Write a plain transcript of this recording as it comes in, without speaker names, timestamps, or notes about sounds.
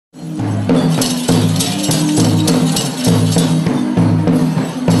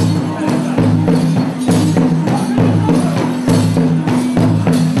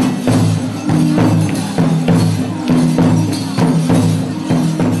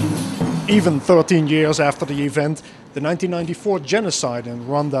Even 13 years after the event, the 1994 genocide in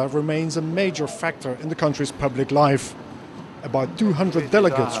Rwanda remains a major factor in the country's public life. About 200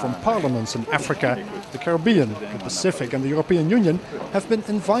 delegates from parliaments in Africa, the Caribbean, the Pacific and the European Union have been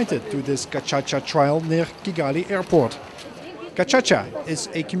invited to this Gacaca trial near Kigali airport. Gacaca is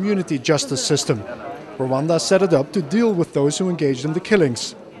a community justice system. Rwanda set it up to deal with those who engaged in the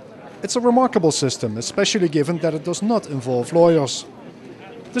killings. It's a remarkable system, especially given that it does not involve lawyers.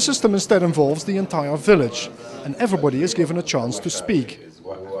 The system instead involves the entire village, and everybody is given a chance to speak.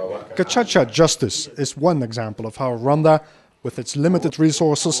 Gacaca justice is one example of how Rwanda, with its limited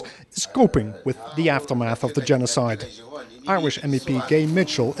resources, is coping with the aftermath of the genocide. Irish MEP Gay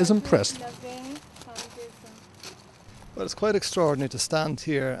Mitchell is impressed. Well, it's quite extraordinary to stand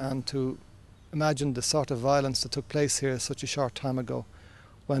here and to imagine the sort of violence that took place here such a short time ago,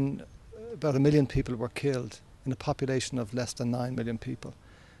 when about 1 million people were killed in a population of less than 9 million people.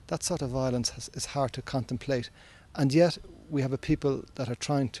 That sort of violence is hard to contemplate, and yet we have a people that are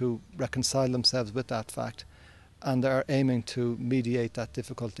trying to reconcile themselves with that fact, and are aiming to mediate that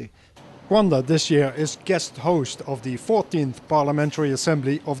difficulty. Rwanda this year is guest host of the 14th Parliamentary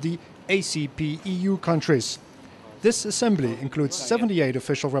Assembly of the ACP-EU countries. This assembly includes 78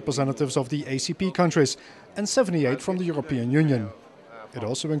 official representatives of the ACP countries and 78 from the European Union. It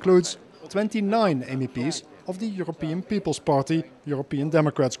also includes 29 MEPs of the European People's Party European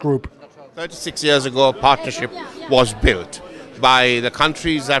Democrats group. 36 years ago, a partnership was built by the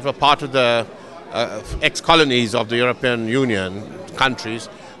countries that were part of the ex-colonies of the European Union countries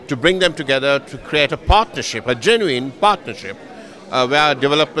to bring them together to create a partnership, a genuine partnership, where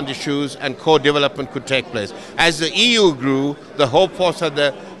development issues and co-development could take place. As the EU grew, the hope was that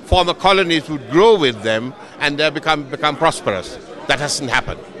the former colonies would grow with them and they become prosperous. That hasn't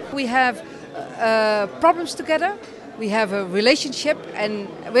happened. We have problems together, we have a relationship, and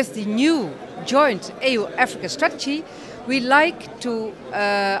with the new joint EU-Africa strategy, we like to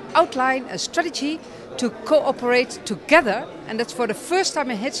outline a strategy to cooperate together, and that's for the first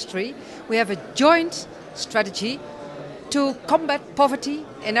time in history. We have a joint strategy to combat poverty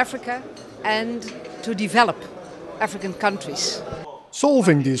in Africa and to develop African countries.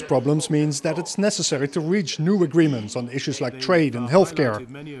 Solving these problems means that it's necessary to reach new agreements on issues like trade and healthcare.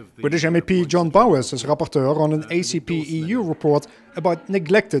 British MEP John Bowers is rapporteur on an ACP-EU report about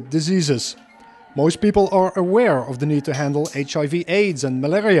neglected diseases. Most people are aware of the need to handle HIV/AIDS and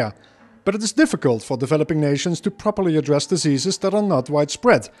malaria, but it is difficult for developing nations to properly address diseases that are not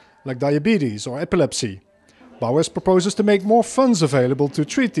widespread, like diabetes or epilepsy. Bowers proposes to make more funds available to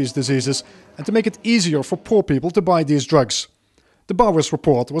treat these diseases and to make it easier for poor people to buy these drugs. The Bowers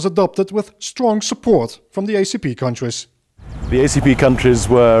report was adopted with strong support from the ACP countries. The ACP countries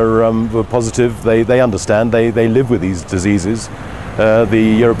were positive. They understand. They live with these diseases.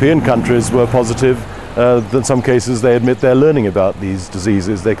 The European countries were positive. In some cases they admit they're learning about these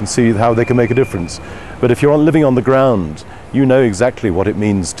diseases. They can see how they can make a difference. But if you're living on the ground, you know exactly what it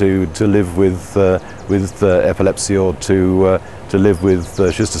means to live with epilepsy or to live with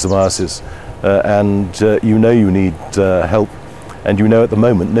schistosomiasis. And you know you need help. And you know at the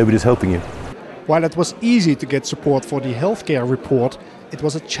moment nobody's helping you. While it was easy to get support for the healthcare report, it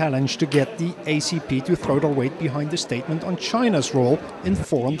was a challenge to get the ACP to throw their weight behind the statement on China's role in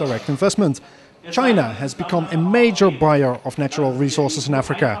foreign direct investment. China has become a major buyer of natural resources in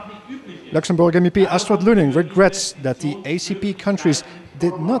Africa. Luxembourg MEP Astrid Luning regrets that the ACP countries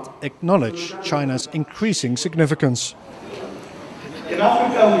did not acknowledge China's increasing significance. In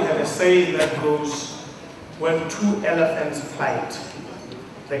Africa we have a saying that goes, when two elephants fight,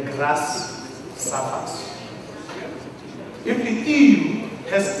 the grass suffers. If the EU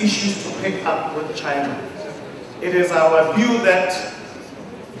has issues to pick up with China, it is our view that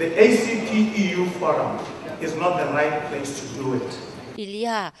the ACP-EU forum is not the right place to do it. Il y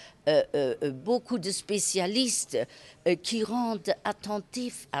a beaucoup de spécialistes qui rendent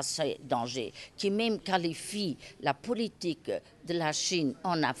attentifs à ces dangers, qui même qualifient la politique de la Chine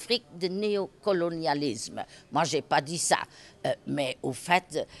en Afrique de néocolonialisme. Moi, je n'ai pas dit ça, mais au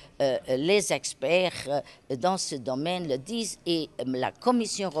fait, les experts dans ce domaine le disent et la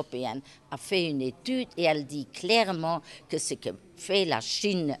Commission européenne a fait une étude et elle dit clairement que ce que fait la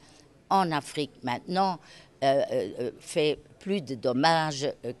Chine en Afrique maintenant fait plus de dommages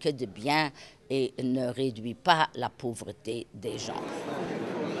que de bien et ne réduit pas la pauvreté des gens.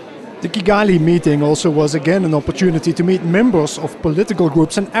 The Kigali meeting also was again an opportunity to meet members of political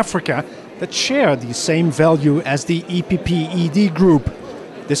groups in Africa that share the same value as the EPP-ED group.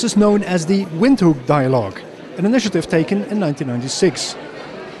 This is known as the Windhoek Dialogue, an initiative taken in 1996.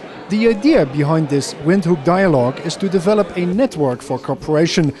 The idea behind this Windhoek Dialogue is to develop a network for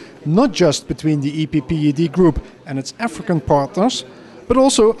cooperation, not just between the EPP-ED group and its African partners, but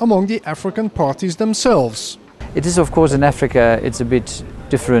also among the African parties themselves. It is, of course, in Africa it's a bit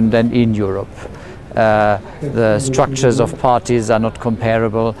different than in Europe. The structures of parties are not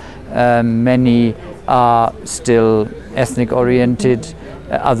comparable. Many are still ethnic oriented,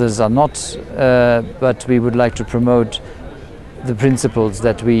 others are not, but we would like to promote the principles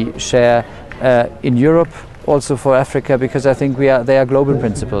that we share in Europe, also for Africa, because I think they are global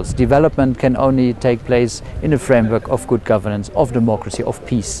principles. Development can only take place in a framework of good governance, of democracy, of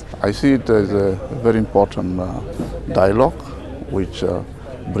peace. I see it as a very important dialogue which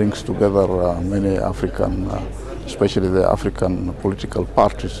brings together many African, especially the African political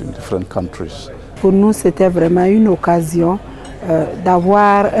parties in different countries. Pour nous, c'était vraiment une occasion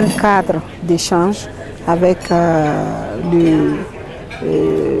d'avoir un cadre d'échange avec le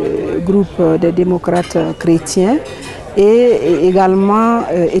groupe des démocrates chrétiens et également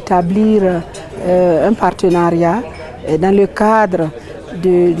établir un partenariat dans le cadre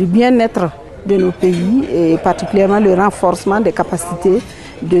du bien-être de nos pays et particulièrement le renforcement des capacités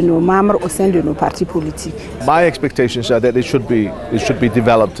de nos membres au sein de nos partis politiques. My expectations are that it should be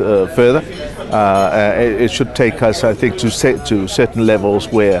developed further. It should take us, I think, to certain levels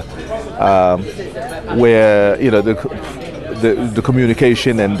where you know the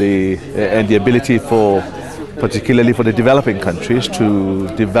communication and the ability for, particularly for the developing countries, to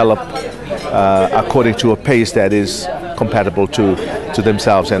develop according to a pace that is compatible to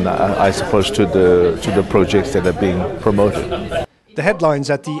themselves and I suppose to the projects that are being promoted. The headlines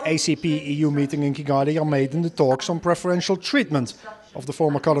at the ACP-EU meeting in Kigali are made in the talks on preferential treatment of the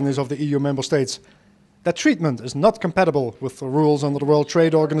former colonies of the EU member states. That treatment is not compatible with the rules under the World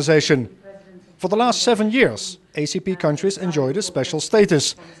Trade Organization. For the last 7 years, ACP countries enjoyed a special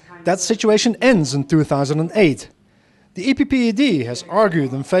status. That situation ends in 2008. The EPP-ED has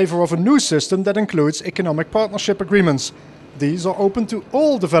argued in favor of a new system that includes economic partnership agreements. These are open to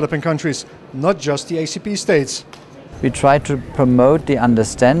all developing countries, not just the ACP states. We try to promote the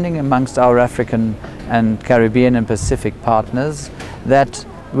understanding amongst our African and Caribbean and Pacific partners that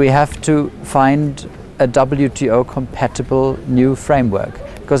we have to find a WTO-compatible new framework,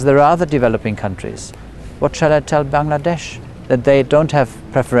 because there are other developing countries. What shall I tell Bangladesh? That they don't have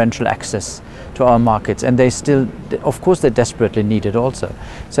preferential access to our markets, and they still, of course, they desperately need it also.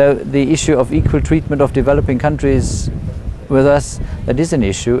 So the issue of equal treatment of developing countries with us, that is an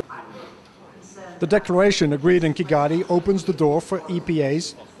issue. The declaration agreed in Kigali opens the door for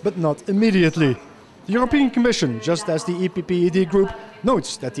EPAs, but not immediately. The European Commission, just as the EPP-ED group,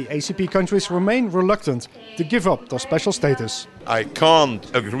 notes that the ACP countries remain reluctant to give up their special status. I can't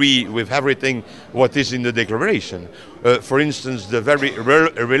agree with everything what is in the declaration. For instance, the very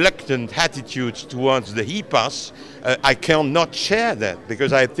reluctant attitudes towards the EPAs, I cannot share that,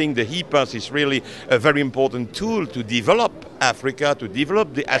 because I think the EPAs is really a very important tool to develop Africa, to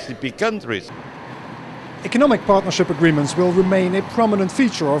develop the ACP countries. Economic partnership agreements will remain a prominent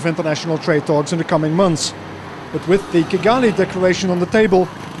feature of international trade talks in the coming months. But with the Kigali Declaration on the table,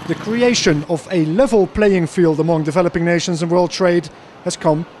 the creation of a level playing field among developing nations in world trade has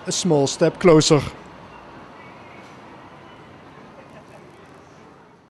come a small step closer.